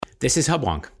This is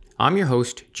Hubwonk. I'm your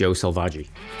host, Joe Selvaggi.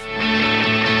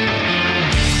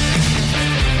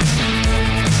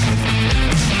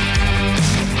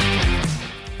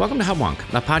 Welcome to Hubwonk,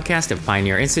 a podcast of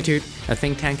Pioneer Institute, a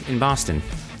think tank in Boston.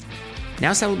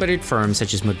 Now celebrated firms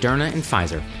such as Moderna and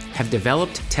Pfizer have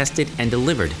developed, tested, and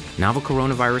delivered novel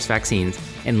coronavirus vaccines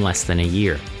in less than a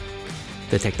year.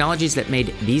 The technologies that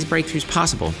made these breakthroughs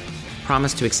possible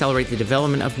promise to accelerate the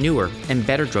development of newer and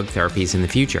better drug therapies in the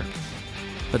future.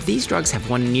 But these drugs have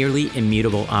one nearly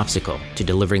immutable obstacle to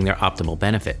delivering their optimal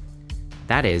benefit.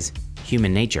 That is,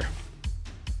 human nature.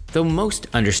 Though most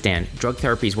understand drug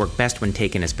therapies work best when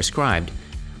taken as prescribed,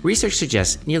 research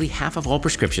suggests nearly half of all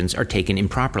prescriptions are taken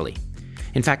improperly.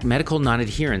 In fact, medical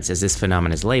non-adherence, as this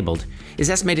phenomenon is labeled, is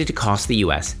estimated to cost the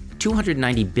U.S.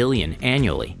 $290 billion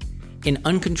annually in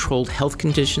uncontrolled health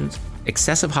conditions,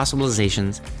 excessive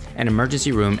hospitalizations, and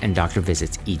emergency room and doctor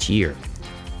visits each year.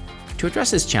 To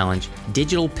address this challenge,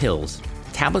 digital pills,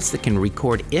 tablets that can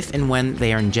record if and when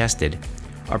they are ingested,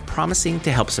 are promising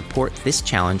to help support this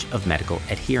challenge of medical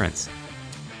adherence.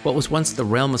 What was once the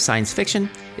realm of science fiction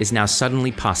is now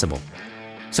suddenly possible.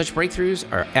 Such breakthroughs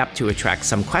are apt to attract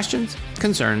some questions,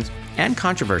 concerns, and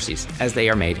controversies as they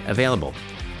are made available.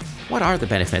 What are the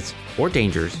benefits or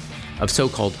dangers of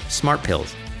so-called smart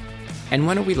pills? And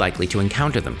when are we likely to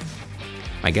encounter them?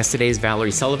 My guest today is Valerie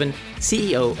Sullivan,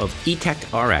 CEO of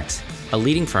EtectRX, a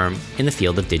leading firm in the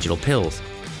field of digital pills.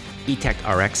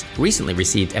 EtectRX recently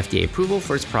received FDA approval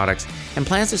for its products and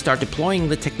plans to start deploying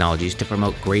the technologies to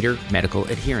promote greater medical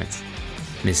adherence.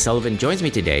 Ms. Sullivan joins me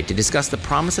today to discuss the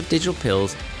promise of digital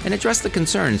pills and address the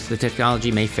concerns the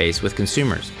technology may face with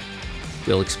consumers.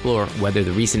 We'll explore whether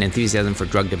the recent enthusiasm for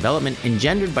drug development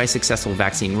engendered by successful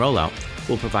vaccine rollout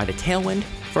will provide a tailwind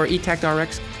for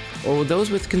EtectRX, or will those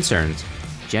with concerns,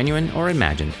 genuine or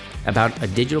imagined, about a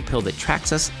digital pill that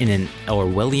tracks us in an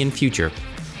Orwellian future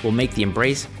will make the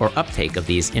embrace or uptake of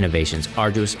these innovations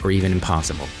arduous or even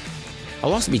impossible.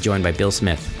 I'll also be joined by Bill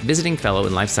Smith, visiting fellow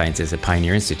in life sciences at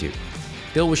Pioneer Institute.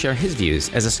 Bill will share his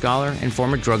views as a scholar and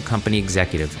former drug company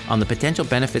executive on the potential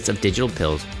benefits of digital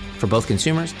pills for both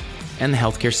consumers and the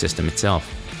healthcare system itself.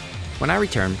 When I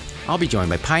return, I'll be joined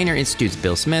by Pioneer Institute's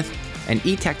Bill Smith and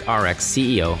EtectRX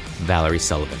CEO Valerie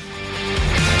Sullivan.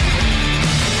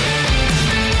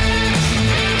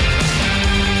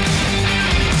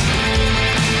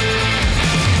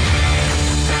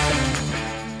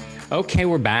 Okay,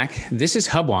 we're back. This is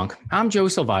Hubwonk. I'm Joe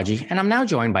Selvaggi, and I'm now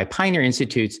joined by Pioneer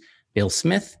Institute's Bill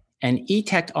Smith and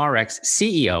EtectRX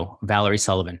CEO Valerie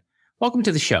Sullivan. Welcome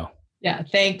to the show. Yeah,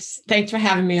 thanks. Thanks for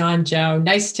having me on, Joe.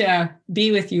 Nice to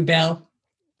be with you, Bill.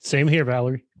 Same here,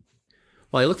 Valerie.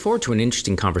 Well, I look forward to an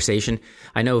interesting conversation.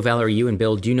 I know, Valerie, you and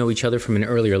Bill do know each other from an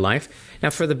earlier life. Now,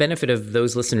 for the benefit of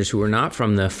those listeners who are not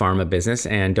from the pharma business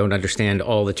and don't understand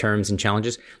all the terms and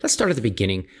challenges, let's start at the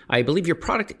beginning. I believe your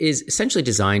product is essentially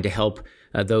designed to help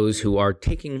those who are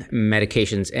taking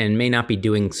medications and may not be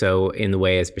doing so in the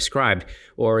way as prescribed,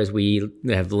 or as we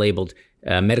have labeled,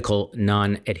 medical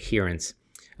non-adherence.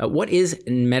 What is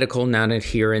medical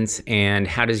non-adherence, and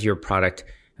how does your product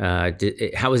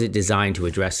how is it designed to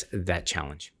address that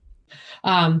challenge?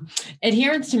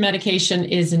 Adherence to medication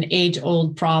is an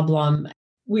age-old problem.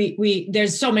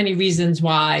 There's so many reasons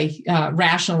why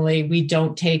rationally we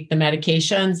don't take the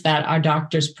medications that our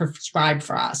doctors prescribe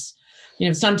for us.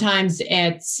 Sometimes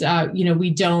it's we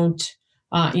don't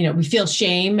we feel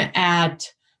shame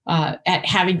at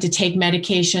having to take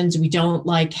medications. We don't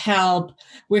like help.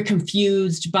 We're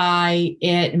confused by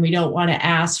it and we don't want to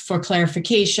ask for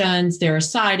clarifications. There are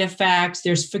side effects.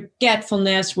 There's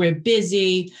forgetfulness. We're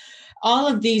busy. All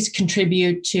of these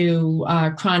contribute to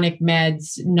chronic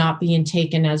meds not being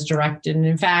taken as directed. And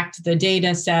in fact, the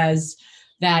data says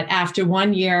that after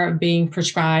 1 year of being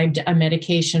prescribed a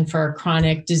medication for a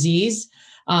chronic disease,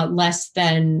 less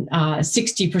than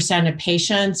 60% of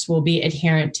patients will be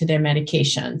adherent to their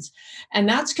medications. And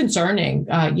that's concerning.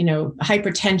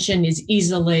 Hypertension is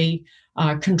easily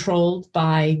controlled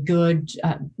by good,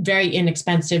 very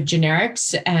inexpensive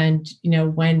generics. And,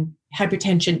 when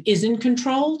hypertension isn't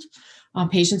controlled,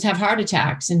 patients have heart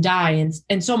attacks and die.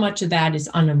 And so much of that is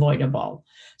unavoidable.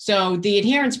 So the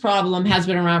adherence problem has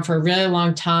been around for a really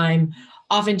long time.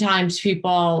 Oftentimes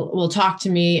people will talk to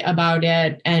me about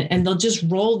it and they'll just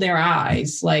roll their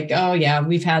eyes like, oh yeah,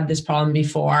 we've had this problem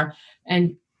before.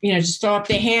 And, just throw up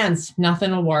their hands. Nothing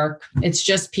will work. It's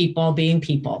just people being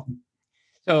people.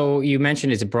 So you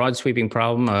mentioned it's a broad sweeping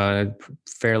problem,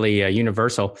 fairly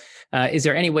universal. Is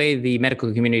there any way the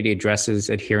medical community addresses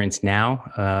adherence now,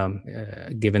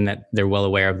 given that they're well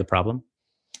aware of the problem?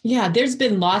 Yeah, there's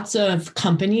been lots of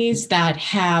companies that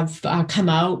have come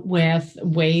out with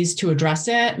ways to address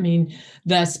it. I mean,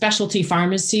 the specialty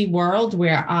pharmacy world,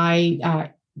 where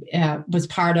I was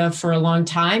part of for a long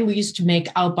time, we used to make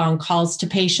outbound calls to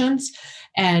patients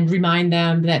and remind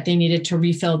them that they needed to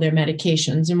refill their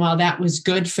medications. And while that was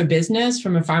good for business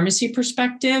from a pharmacy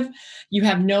perspective, you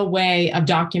have no way of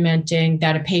documenting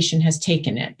that a patient has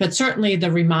taken it. But certainly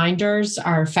the reminders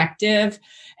are effective,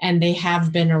 and they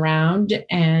have been around,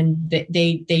 and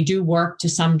they do work to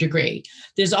some degree.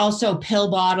 There's also pill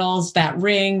bottles that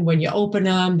ring when you open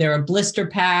them. There are blister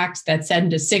packs that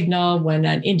send a signal when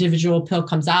an individual pill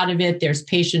comes out of it. There's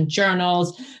patient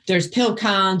journals, there's pill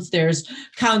counts, there's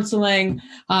counseling.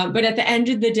 But at the end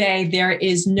of the day, there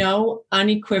is no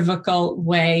unequivocal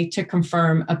way to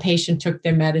confirm a patient took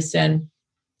their medicine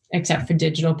except for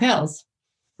digital pills.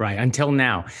 Right. Until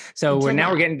now. So we're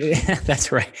getting,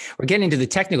 that's right. We're getting into the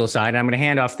technical side. I'm going to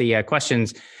hand off the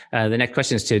questions, the next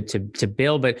questions to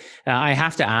Bill, but I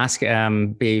have to ask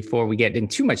before we get in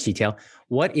too much detail,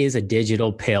 what is a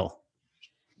digital pill?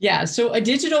 Yeah. So a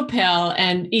digital pill,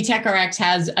 and EtectRX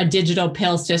has a digital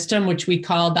pill system, which we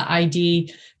call the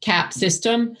ID cap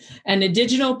system. And a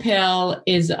digital pill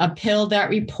is a pill that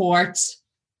reports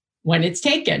when it's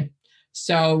taken.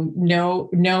 So no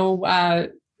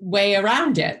way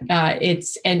around it.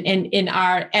 It's and in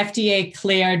our FDA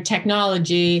cleared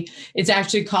technology, it's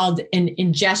actually called an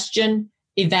ingestion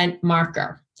event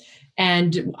marker.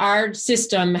 And our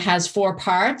system has 4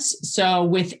 parts. So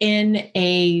within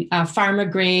a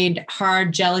pharma grade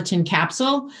hard gelatin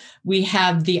capsule, we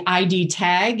have the ID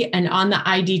tag. And on the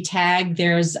ID tag,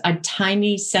 there's a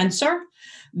tiny sensor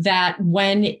that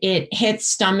when it hits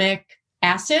stomach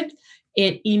acid,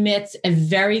 it emits a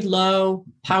very low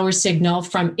power signal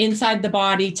from inside the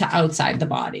body to outside the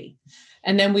body.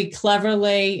 And then we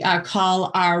cleverly call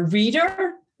our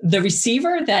reader the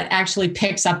receiver that actually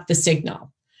picks up the signal.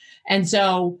 And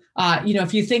so,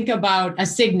 if you think about a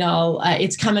signal,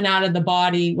 it's coming out of the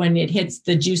body when it hits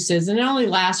the juices, and it only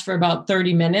lasts for about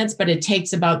 30 minutes, but it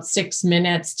takes about 6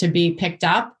 minutes to be picked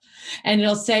up. And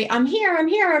it'll say, I'm here, I'm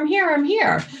here, I'm here, I'm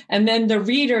here. And then the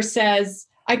reader says,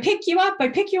 I pick you up, I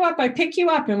pick you up, I pick you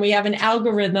up. And we have an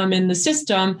algorithm in the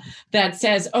system that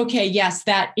says, okay, yes,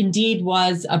 that indeed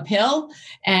was a pill.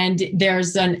 And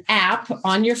there's an app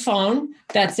on your phone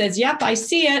that says, yep, I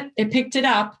see it. It picked it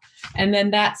up. And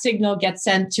then that signal gets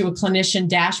sent to a clinician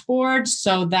dashboard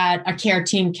so that a care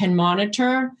team can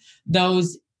monitor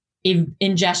those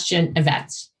ingestion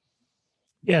events.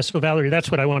 Yeah. So Valerie, that's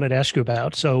what I wanted to ask you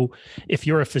about. So if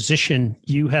you're a physician,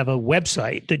 you have a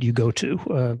website that you go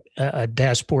to, a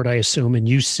dashboard, I assume, and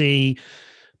you see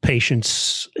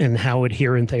patients and how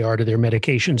adherent they are to their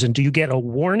medications. And do you get a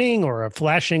warning or a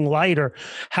flashing light, or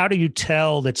how do you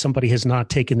tell that somebody has not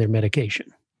taken their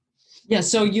medication? Yeah,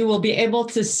 so you will be able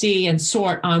to see and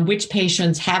sort on which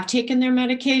patients have taken their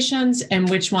medications and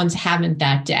which ones haven't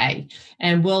that day.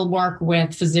 And we'll work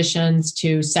with physicians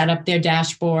to set up their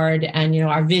dashboard. And,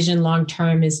 our vision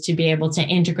long-term is to be able to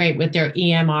integrate with their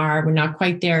EMR. We're not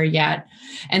quite there yet.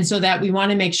 And so that we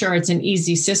want to make sure it's an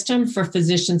easy system for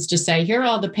physicians to say, here are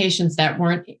all the patients that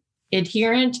weren't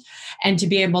adherent, and to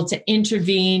be able to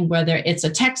intervene, whether it's a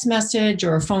text message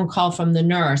or a phone call from the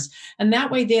nurse. And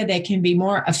that way they can be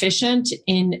more efficient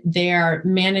in their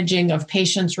managing of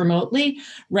patients remotely,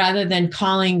 rather than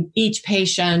calling each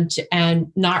patient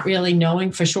and not really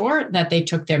knowing for sure that they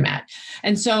took their med.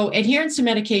 And so adherence to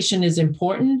medication is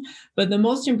important, but the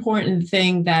most important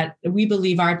thing that we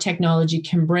believe our technology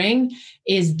can bring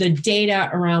is the data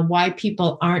around why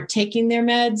people aren't taking their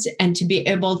meds, and to be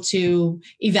able to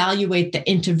evaluate the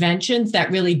interventions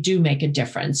that really do make a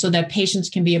difference, so that patients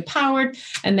can be empowered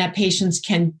and that patients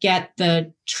can get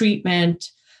the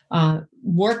treatment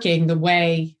working the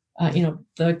way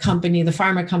the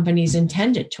pharma companies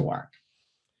intended to work.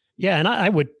 Yeah, and I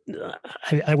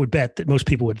would bet that most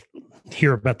people would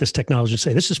hear about this technology and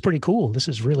say, this is pretty cool. This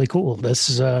is really cool. This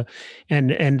is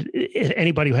and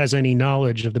anybody who has any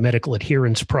knowledge of the medical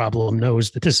adherence problem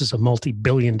knows that this is a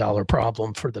multi-billion-dollar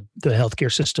problem for the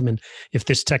healthcare system. And if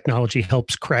this technology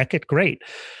helps crack it, great.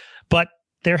 But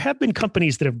there have been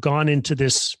companies that have gone into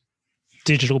this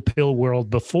digital pill world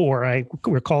before. I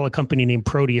recall a company named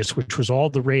Proteus, which was all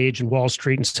the rage in Wall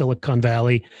Street and Silicon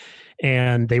Valley.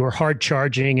 And they were hard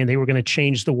charging and they were going to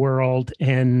change the world.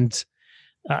 And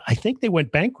I think they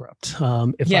went bankrupt,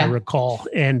 if I recall.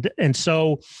 And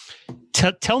so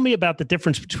tell me about the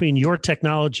difference between your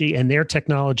technology and their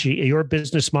technology, your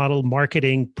business model,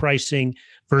 marketing, pricing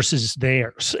versus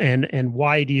theirs. And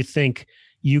why do you think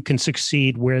you can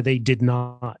succeed where they did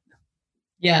not?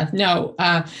 Yeah, no,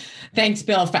 thanks,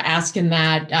 Bill, for asking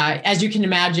that. As you can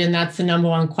imagine, that's the number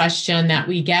one question that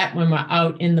we get when we're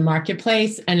out in the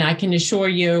marketplace. And I can assure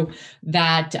you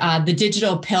that the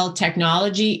digital pill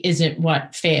technology isn't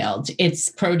what failed. It's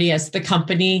Proteus, the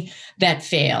company, that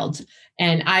failed.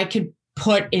 And I could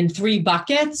put in three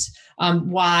buckets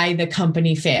why the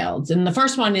company failed. And the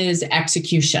first one is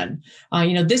execution.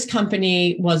 This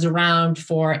company was around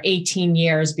for 18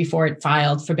 years before it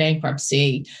filed for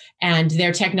bankruptcy, and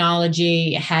their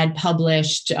technology had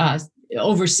published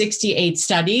over 68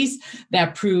 studies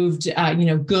that proved,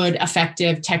 good,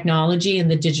 effective technology in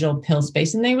the digital pill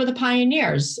space. And they were the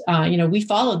pioneers. We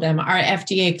followed them. Our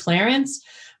FDA clearance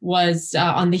was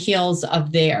on the heels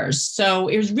of theirs. So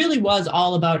it really was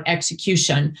all about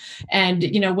execution. And,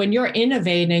 when you're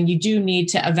innovating, you do need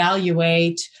to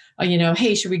evaluate,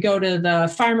 hey, should we go to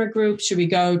the pharma group? Should we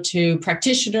go to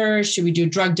practitioners? Should we do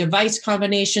drug device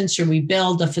combinations? Should we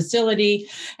build a facility?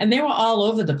 And they were all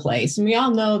over the place. And we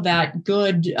all know that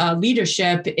good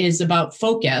leadership is about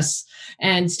focus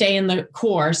and stay in the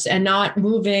course and not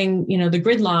moving, the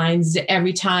grid lines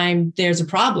every time there's a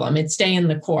problem. It's stay in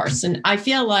the course. And I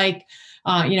feel like,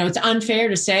 it's unfair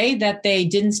to say that they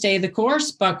didn't stay the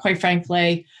course, but quite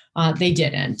frankly, they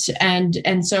didn't.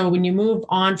 And so when you move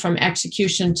on from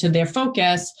execution to their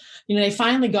focus, they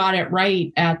finally got it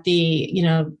right at the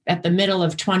middle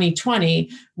of 2020,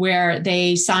 where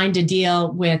they signed a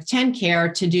deal with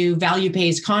TennCare to do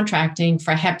value-based contracting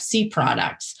for Hep C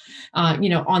products.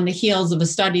 On the heels of a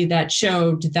study that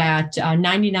showed that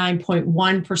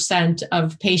 99.1%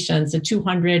 of patients, a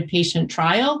 200 patient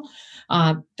trial,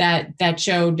 that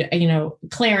showed,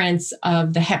 clearance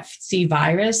of the Hep C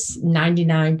virus,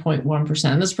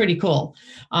 99.1%. That's pretty cool.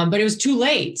 But it was too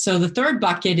late. So the third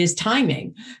bucket is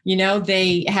timing.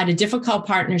 They had a difficult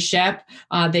partnership.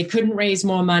 They couldn't raise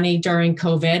more money during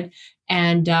COVID.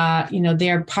 And,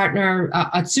 their partner,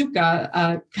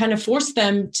 Otsuka, kind of forced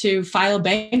them to file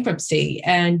bankruptcy.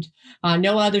 And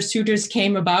no other suitors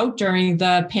came about during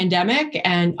the pandemic.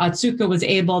 And Otsuka was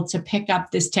able to pick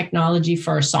up this technology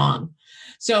for a song.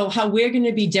 So how we're going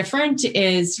to be different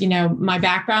is, my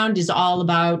background is all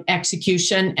about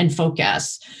execution and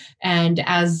focus. And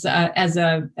as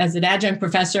an adjunct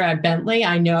professor at Bentley,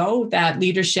 I know that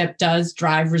leadership does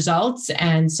drive results.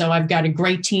 And so I've got a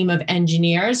great team of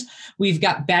engineers. We've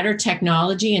got better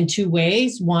technology in two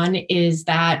ways. One is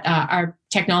that our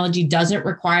technology doesn't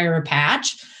require a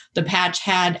patch. The patch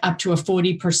had up to a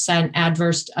 40%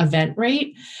 adverse event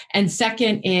rate. And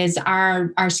second is our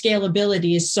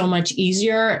scalability is so much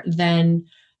easier than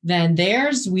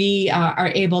theirs. We are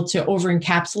able to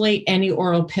over-encapsulate any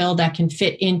oral pill that can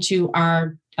fit into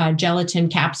our gelatin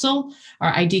capsule,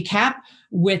 our ID cap,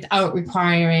 without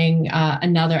requiring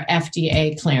another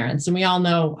FDA clearance. And we all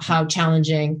know how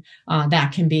challenging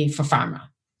that can be for pharma.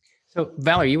 So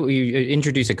Valerie, you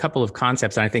introduced a couple of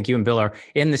concepts, and I think you and Bill are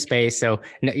in the space, so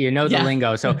the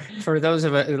lingo. So for those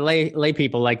of lay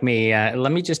people like me,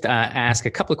 let me just ask a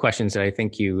couple of questions that I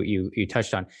think you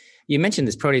touched on. You mentioned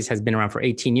this Proteus has been around for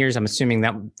 18 years. I'm assuming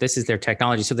that this is their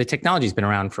technology. So the technology has been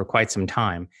around for quite some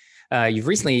time. You've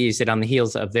recently used it on the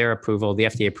heels of their approval. The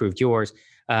FDA approved yours.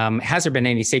 Has there been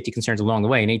any safety concerns along the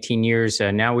way? In 18 years,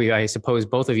 now I suppose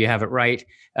both of you have it right.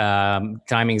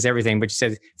 Timing is everything, but you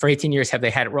said for 18 years, have they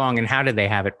had it wrong, and how did they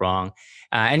have it wrong?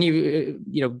 And you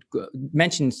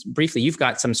mentioned briefly, you've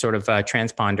got some sort of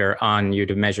transponder on you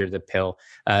to measure the pill.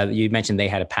 You mentioned they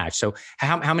had a patch. So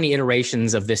how many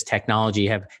iterations of this technology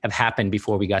have happened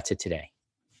before we got to today?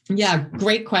 Yeah,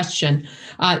 great question.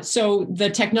 So the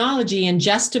technology,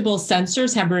 ingestible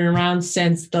sensors, have been around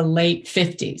since the late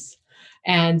 50s.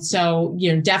 And so,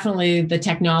 definitely the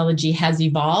technology has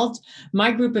evolved.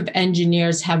 My group of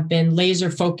engineers have been laser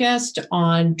focused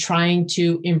on trying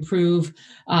to improve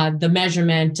the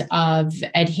measurement of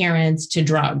adherence to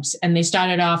drugs. And they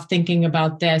started off thinking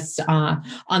about this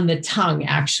on the tongue,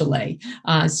 actually.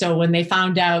 So when they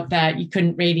found out that you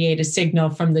couldn't radiate a signal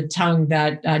from the tongue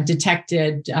that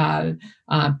detected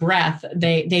breath,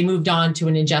 they moved on to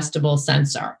an ingestible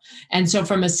sensor. And so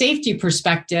from a safety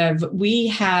perspective, we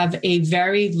have a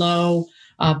very low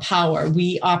power.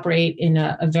 We operate in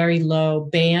a very low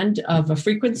band of a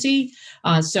frequency.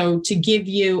 So to give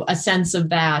you a sense of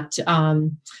that,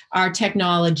 our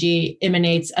technology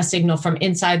emanates a signal from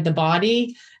inside the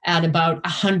body at about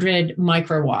 100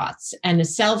 microwatts, and a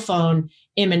cell phone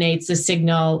emanates a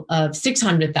signal of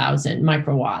 600,000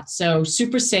 microwatts. So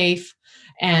super safe.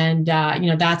 And,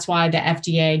 that's why the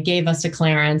FDA gave us a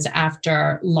clearance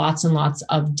after lots and lots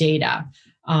of data.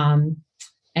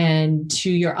 And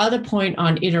to your other point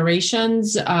on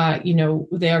iterations, there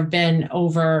have been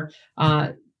over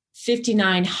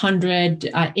 5,900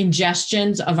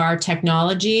 ingestions of our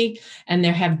technology, and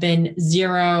there have been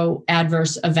 0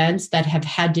 adverse events that have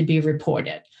had to be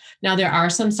reported. Now, there are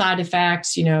some side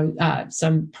effects,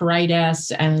 some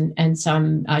pruritus and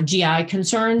some GI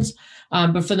concerns,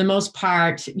 but for the most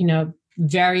part,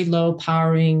 very low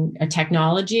powering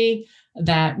technology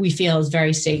that we feel is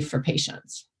very safe for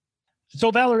patients. So,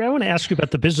 Valerie, I want to ask you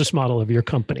about the business model of your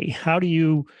company. How do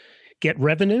you get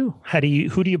revenue?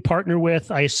 Who do you partner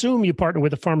with? I assume you partner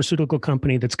with a pharmaceutical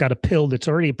company that's got a pill that's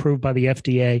already approved by the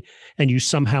FDA, and you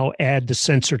somehow add the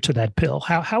sensor to that pill.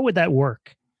 How would that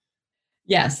work?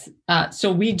 Yes.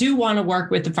 So we do want to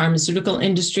work with the pharmaceutical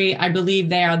industry. I believe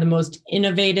they are the most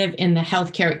innovative in the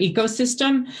healthcare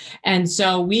ecosystem. And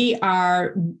so we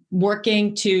are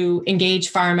working to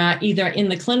engage pharma either in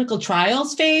the clinical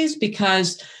trials phase,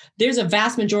 because there's a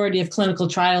vast majority of clinical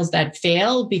trials that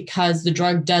fail because the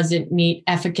drug doesn't meet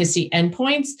efficacy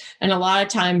endpoints. And a lot of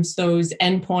times those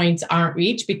endpoints aren't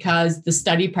reached because the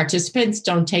study participants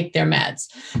don't take their meds.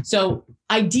 So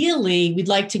ideally, we'd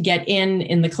like to get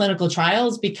in the clinical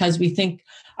trials because we think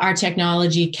our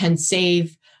technology can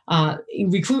save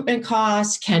recruitment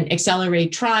costs, can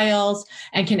accelerate trials,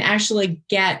 and can actually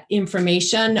get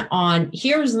information on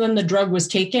here's when the drug was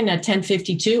taken at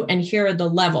 1052 and here are the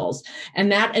levels. And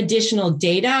that additional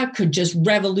data could just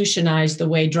revolutionize the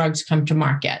way drugs come to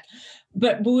market.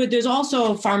 But there's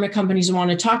also pharma companies who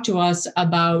want to talk to us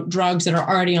about drugs that are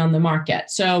already on the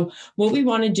market. So what we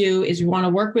want to do is we want to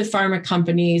work with pharma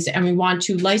companies, and we want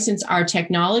to license our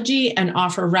technology and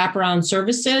offer wraparound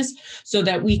services so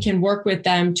that we can work with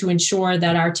them to ensure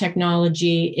that our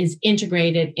technology is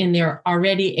integrated in their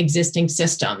already existing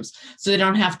systems, so they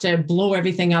don't have to blow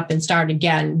everything up and start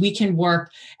again. We can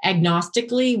work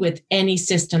agnostically with any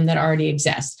system that already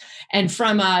exists. And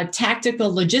from a tactical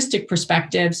logistic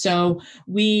perspective, so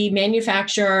we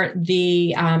manufacture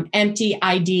the empty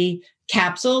ID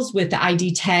capsules with the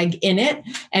ID tag in it,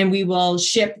 and we will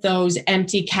ship those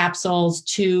empty capsules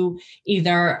to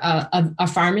either a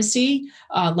pharmacy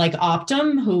like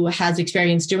Optum, who has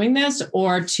experience doing this,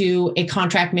 or to a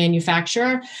contract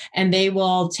manufacturer, and they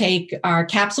will take our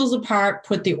capsules apart,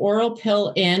 put the oral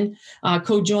pill in,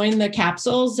 co-join the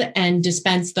capsules, and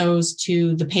dispense those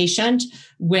to the patient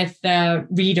with the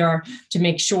reader to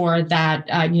make sure that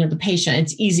the patient,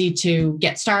 it's easy to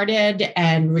get started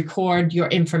and record your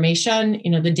information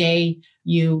the day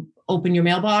you open your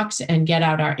mailbox and get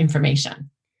out our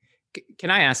information. Can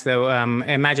I ask though,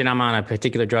 imagine I'm on a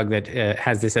particular drug that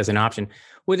has this as an option.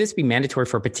 Would this be mandatory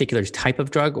for a particular type of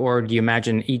drug, or do you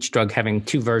imagine each drug having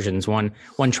 2 versions, one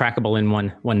trackable and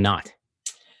one not?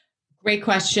 Great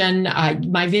question.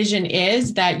 My vision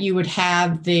is that you would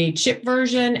have the chip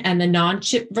version and the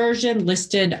non-chip version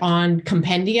listed on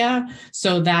compendia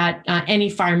so that any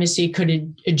pharmacy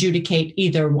could adjudicate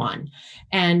either one.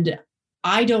 And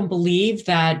I don't believe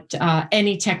that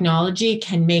any technology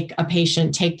can make a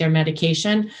patient take their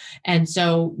medication. And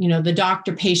so, the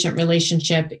doctor-patient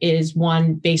relationship is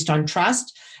one based on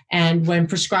trust. And when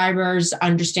prescribers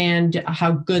understand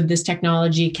how good this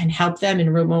technology can help them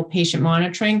in remote patient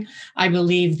monitoring, I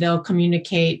believe they'll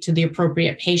communicate to the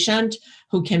appropriate patient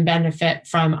who can benefit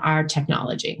from our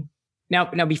technology. Now,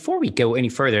 before we go any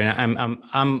further, and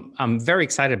I'm very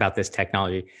excited about this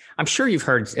technology. I'm sure you've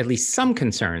heard at least some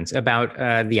concerns about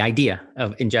the idea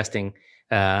of ingesting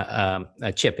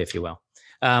a chip, if you will.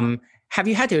 Have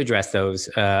you had to address those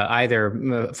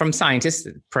either from scientists?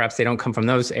 Perhaps they don't come from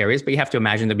those areas, but you have to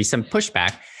imagine there'll be some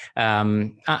pushback.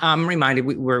 I'm reminded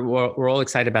we're all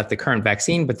excited about the current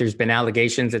vaccine, but there's been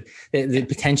allegations that the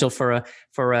potential for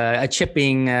a chip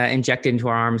being injected into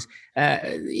our arms.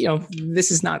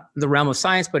 This is not the realm of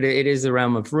science, but it is the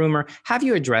realm of rumor. Have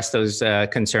you addressed those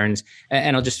concerns?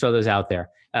 And I'll just throw those out there.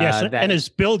 Yes, and is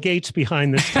Bill Gates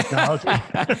behind this technology?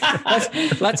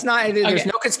 let's not. There's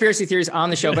no conspiracy theories on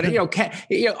the show, but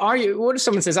are you? What if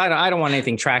someone says, I don't want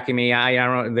anything tracking me. I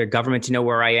don't want the government to know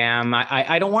where I am.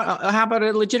 I don't want. How about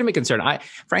a legitimate concern?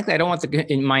 Frankly, I don't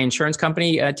want my insurance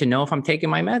company to know if I'm taking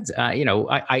my meds.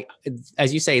 I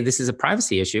as you say, this is a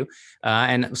privacy issue,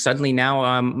 and suddenly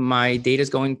now my data is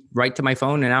going right to my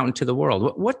phone and out into the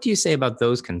world. What do you say about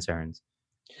those concerns?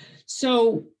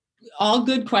 So, all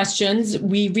good questions.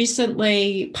 We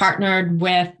recently partnered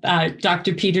with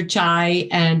Dr. Peter Chai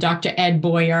and Dr. Ed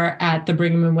Boyer at the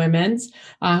Brigham and Women's.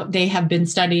 They have been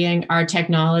studying our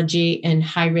technology in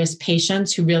high-risk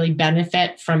patients who really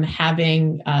benefit from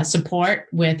having support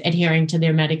with adhering to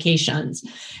their medications.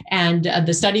 And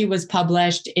the study was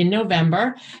published in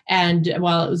November. And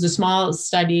while it was a small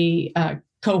study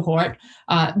cohort,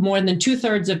 more than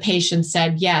 2/3 of patients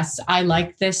said, yes, I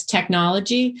like this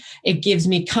technology. It gives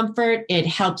me comfort. It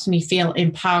helps me feel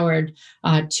empowered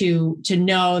to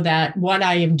know that what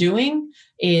I am doing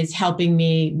is helping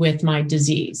me with my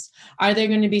disease. Are there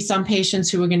going to be some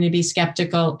patients who are going to be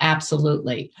skeptical?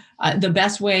 Absolutely. The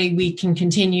best way we can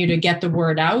continue to get the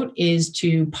word out is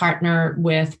to partner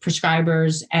with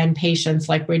prescribers and patients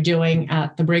like we're doing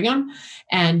at the Brigham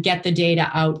and get the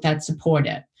data out that support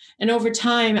it. And over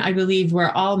time, I believe we're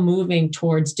all moving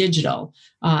towards digital.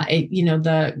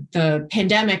 The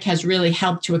pandemic has really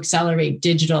helped to accelerate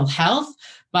digital health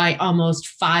by almost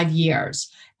 5 years.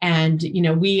 And,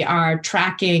 we are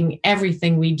tracking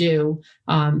everything we do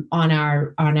on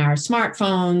our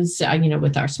smartphones,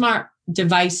 with our smart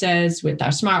devices, with our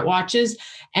smartwatches.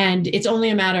 And it's only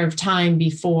a matter of time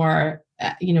before,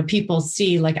 people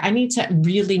see, like, I need to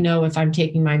really know if I'm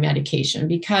taking my medication,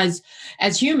 because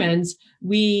as humans,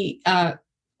 we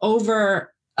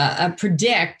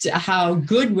predict how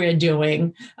good we're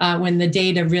doing when the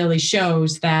data really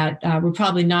shows that we're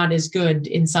probably not as good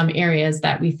in some areas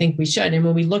that we think we should. And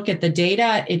when we look at the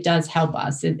data, it does help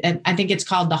us. And I think it's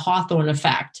called the Hawthorne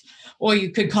effect, or you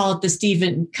could call it the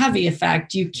Stephen Covey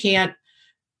effect. You can't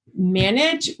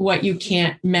manage what you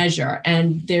can't measure.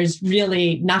 And there's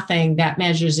really nothing that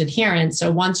measures adherence.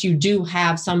 So once you do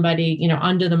have somebody,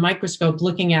 under the microscope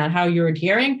looking at how you're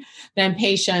adhering, then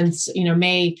patients,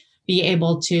 may be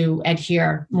able to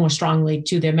adhere more strongly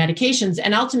to their medications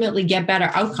and ultimately get better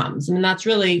outcomes. And that's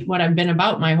really what I've been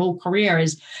about my whole career,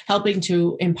 is helping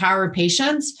to empower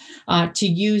patients to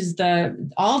use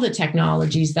all the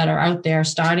technologies that are out there,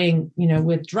 starting,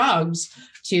 with drugs,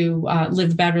 to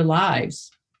live better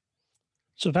lives.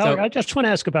 So, Valerie, I just want to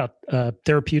ask about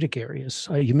therapeutic areas.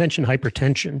 You mentioned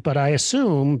hypertension, but I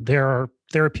assume there are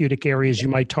therapeutic areas you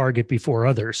might target before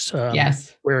others.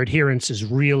 Yes, where adherence is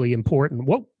really important.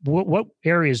 What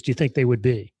areas do you think they would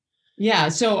be? Yeah.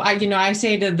 So I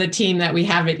say to the team that we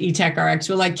have at EtectRX,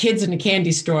 we're like kids in a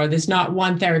candy store. There's not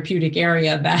one therapeutic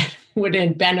area that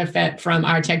wouldn't benefit from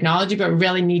our technology, but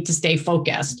really need to stay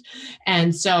focused.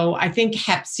 And so I think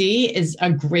Hep C is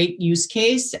a great use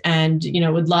case, and,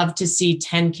 would love to see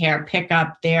TennCare pick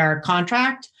up their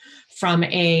contract from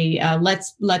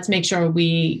let's make sure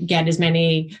we get as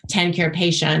many TennCare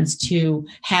patients to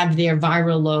have their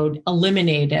viral load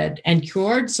eliminated and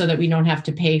cured, so that we don't have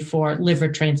to pay for liver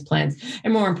transplants.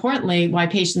 And more importantly, why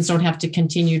patients don't have to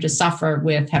continue to suffer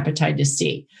with hepatitis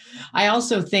C. I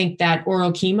also think that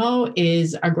oral chemo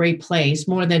is a great place.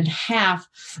 More than half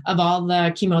of all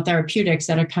the chemotherapeutics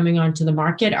that are coming onto the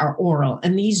market are oral,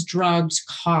 and these drugs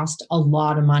cost a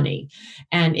lot of money.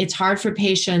 And it's hard for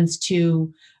patients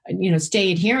to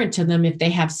stay adherent to them if they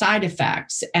have side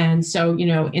effects. And so,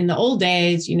 in the old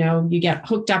days, you get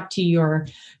hooked up to your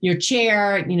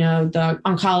chair, the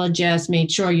oncologist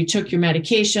made sure you took your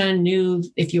medication, knew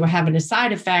if you were having a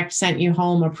side effect, sent you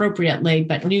home appropriately,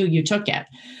 but knew you took it.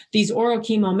 These oral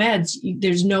chemo meds,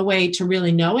 there's no way to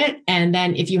really know it. And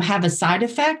then if you have a side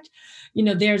effect,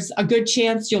 there's a good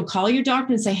chance you'll call your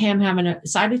doctor and say, hey, I'm having a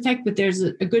side effect, but there's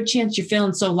a good chance you're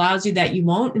feeling so lousy that you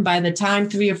won't. And by the time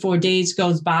 3 or 4 days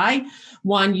goes by,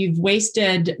 1, you've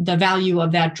wasted the value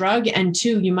of that drug. And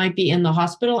 2, you might be in the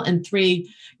hospital. And 3,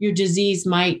 your disease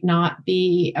might not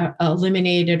be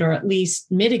eliminated or at least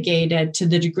mitigated to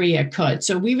the degree it could.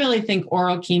 So we really think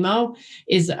oral chemo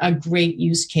is a great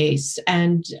use case,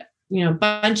 and, a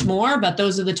bunch more, but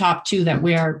those are the top 2 that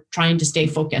we're trying to stay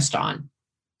focused on.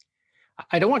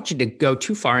 I don't want you to go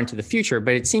too far into the future,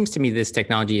 but it seems to me this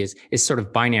technology is sort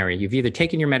of binary. You've either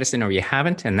taken your medicine or you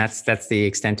haven't, and that's the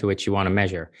extent to which you want to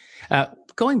measure.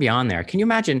 Going beyond there, can you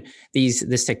imagine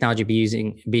this technology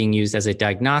being used as a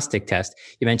diagnostic test?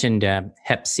 You mentioned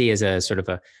Hep C as a sort of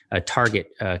a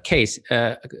target case.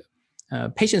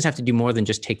 Patients have to do more than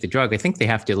just take the drug. I think they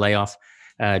have to lay off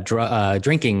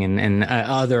drinking and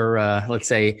other, let's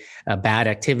say, bad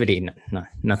activity.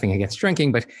 Nothing against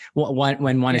drinking, but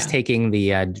when one is taking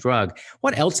the drug,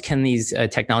 what else can these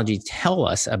technologies tell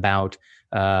us about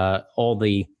all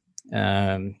the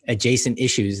adjacent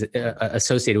issues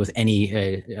associated with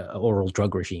any oral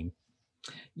drug regime?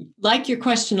 Like your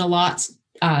question a lot,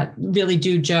 really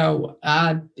do, Joe.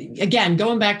 Again,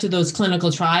 going back to those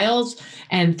clinical trials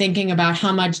and thinking about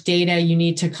how much data you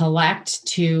need to collect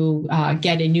to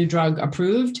get a new drug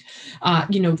approved.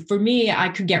 For me, I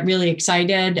could get really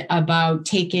excited about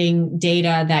taking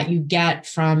data that you get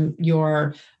from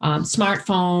your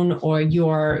smartphone or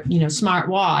your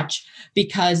smartwatch,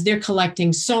 because they're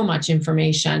collecting so much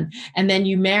information. And then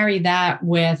you marry that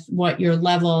with what your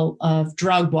level of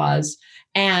drug was,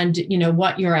 and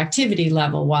what your activity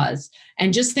level was.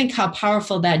 And just think how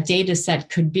powerful that data set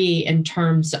could be in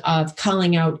terms of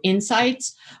culling out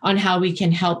insights on how we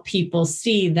can help people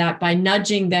see that by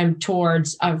nudging them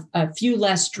towards a few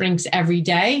less drinks every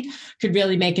day could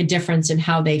really make a difference in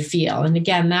how they feel. And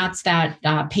again, that's that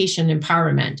patient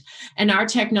empowerment. And our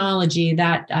technology,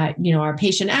 that our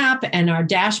patient app and our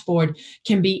dashboard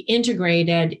can be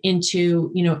integrated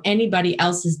into anybody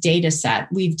else's data set.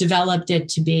 We've developed it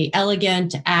to be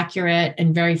elegant, accurate,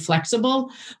 and very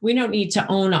flexible. We don't need to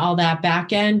own all that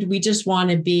back end. We just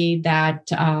want to be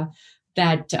that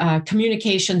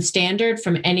communication standard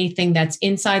from anything that's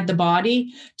inside the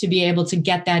body to be able to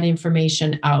get that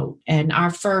information out. And our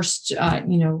first,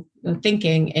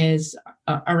 thinking is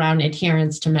around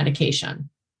adherence to medication.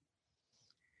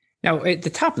 Now, at the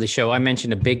top of the show, I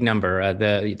mentioned a big number.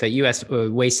 The U.S.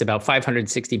 wastes about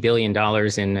 $560 billion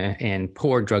in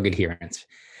poor drug adherence.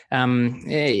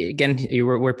 Again,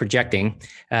 we're projecting.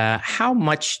 How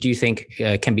much do you think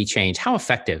can be changed? How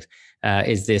effective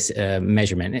is this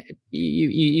measurement?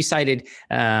 You cited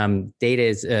data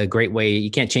is a great way.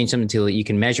 You can't change something until you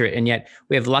can measure it. And yet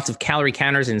we have lots of calorie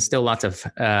counters and still lots of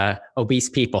obese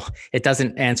people. It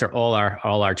doesn't answer all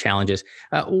our challenges.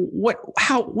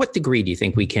 What degree do you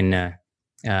think we can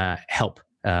help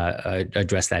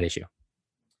address that issue?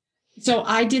 So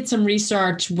I did some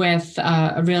research with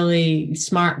a really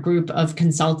smart group of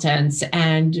consultants,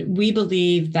 and we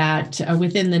believe that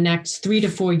within the next 3 to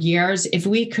 4 years, if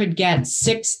we could get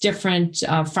 6 different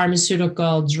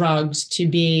pharmaceutical drugs to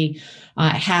be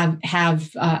have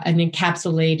an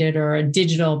encapsulated or a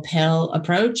digital pill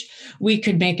approach, we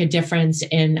could make a difference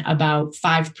in about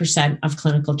 5% of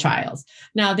clinical trials.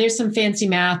 Now, there's some fancy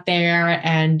math there,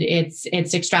 and it's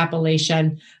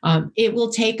extrapolation. It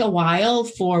will take a while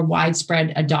for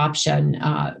widespread adoption,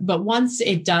 but once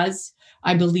it does,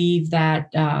 I believe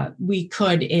that we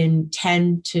could, in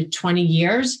 10 to 20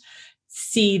 years,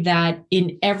 see that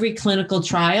in every clinical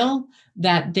trial,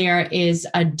 that there is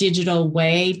a digital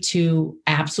way to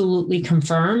absolutely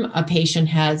confirm a patient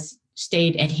has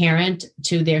stayed adherent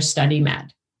to their study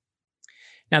med.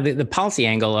 Now, the policy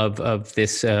angle of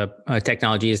this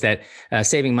technology is that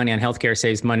saving money on healthcare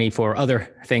saves money for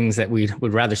other things that we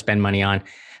would rather spend money on.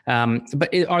 But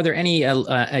are there any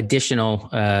additional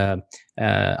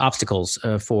obstacles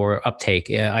for uptake,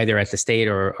 either at the state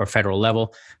or federal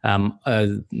level?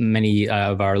 Many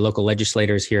of our local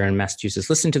legislators here in Massachusetts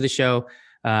listen to the show.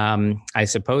 I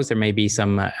suppose there may be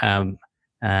some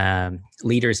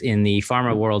leaders in the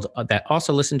pharma world that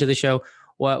also listen to the show.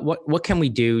 What can we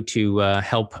do to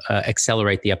help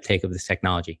accelerate the uptake of this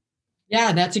technology?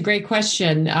 Yeah, that's a great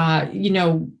question.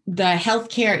 The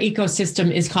healthcare ecosystem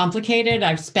is complicated.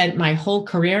 I've spent my whole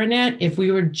career in it. If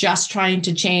we were just trying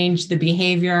to change the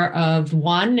behavior of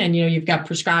one, and you've got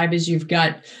prescribers, you've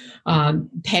got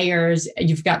payers,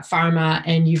 you've got pharma,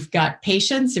 and you've got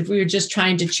patients. If we were just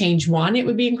trying to change one, it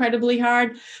would be incredibly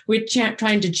hard. We're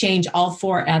trying to change all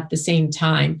 4 at the same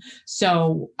time.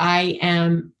 So I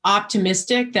am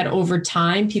optimistic that over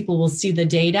time, people will see the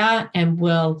data and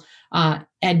will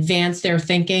advance their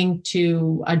thinking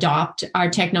to adopt our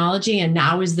technology. And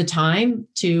now is the time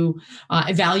to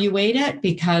evaluate it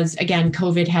because, again,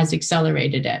 COVID has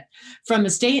accelerated it. From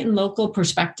a state and local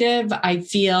perspective, I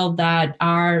feel that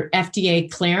our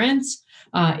FDA clearance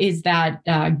is that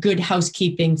good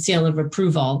housekeeping seal of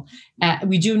approval.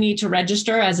 We do need to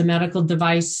register as a medical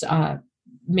device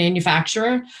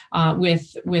manufacturer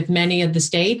with many of the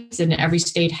states, and every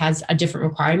state has a different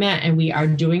requirement, and we are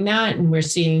doing that, and we're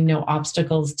seeing no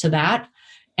obstacles to that.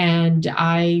 And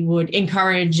I would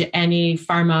encourage any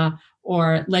pharma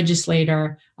or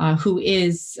legislator who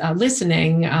is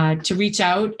listening to reach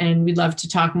out, and we'd love to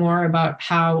talk more about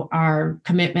how our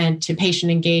commitment to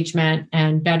patient engagement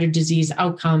and better disease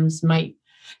outcomes might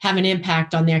have an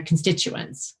impact on their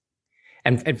constituents.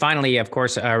 And finally, of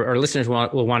course, our listeners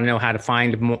will want to know how to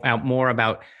find out more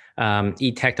about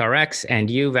EtectRX and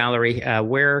you, Valerie.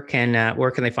 Where can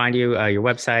they find you? Your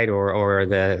website or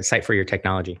the site for your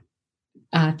technology?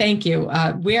 Thank you.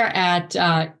 We're at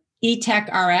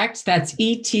EtectRX. That's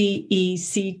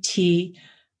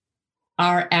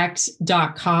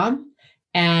EtectRX.com.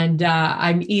 And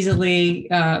I'm easily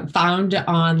found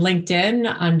on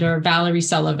LinkedIn under Valerie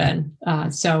Sullivan.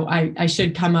 So I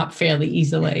should come up fairly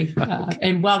easily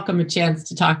and welcome a chance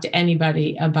to talk to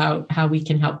anybody about how we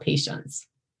can help patients.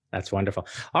 That's wonderful.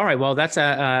 All right. Well, that's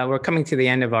we're coming to the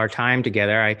end of our time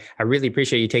together. I really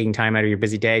appreciate you taking time out of your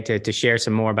busy day to share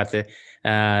some more about the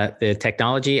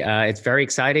technology. It's very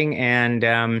exciting, and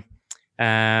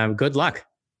good luck.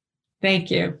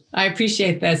 Thank you. I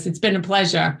appreciate this. It's been a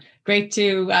pleasure. Great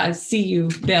to see you,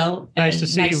 Bill. Nice to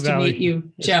see you, Valerie. Nice to meet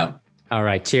you, Joe. All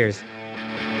right. Cheers.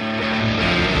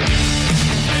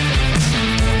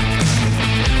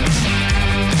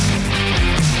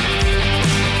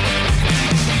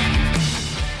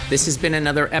 This has been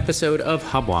another episode of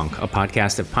Hubwonk, a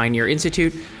podcast of Pioneer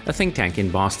Institute, a think tank in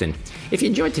Boston. If you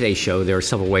enjoyed today's show, there are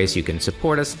several ways you can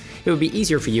support us. It would be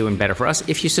easier for you and better for us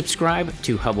if you subscribe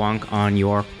to Hubwonk on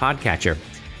your podcatcher.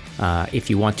 If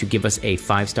you want to give us a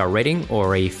 5-star rating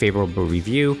or a favorable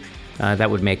review,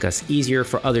 that would make us easier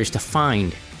for others to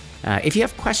find. If you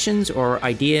have questions or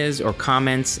ideas or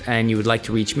comments and you would like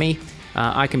to reach me,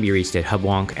 I can be reached at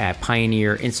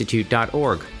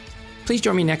hubwonk@pioneerinstitute.org. Please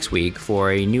join me next week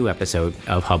for a new episode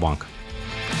of Hubwonk.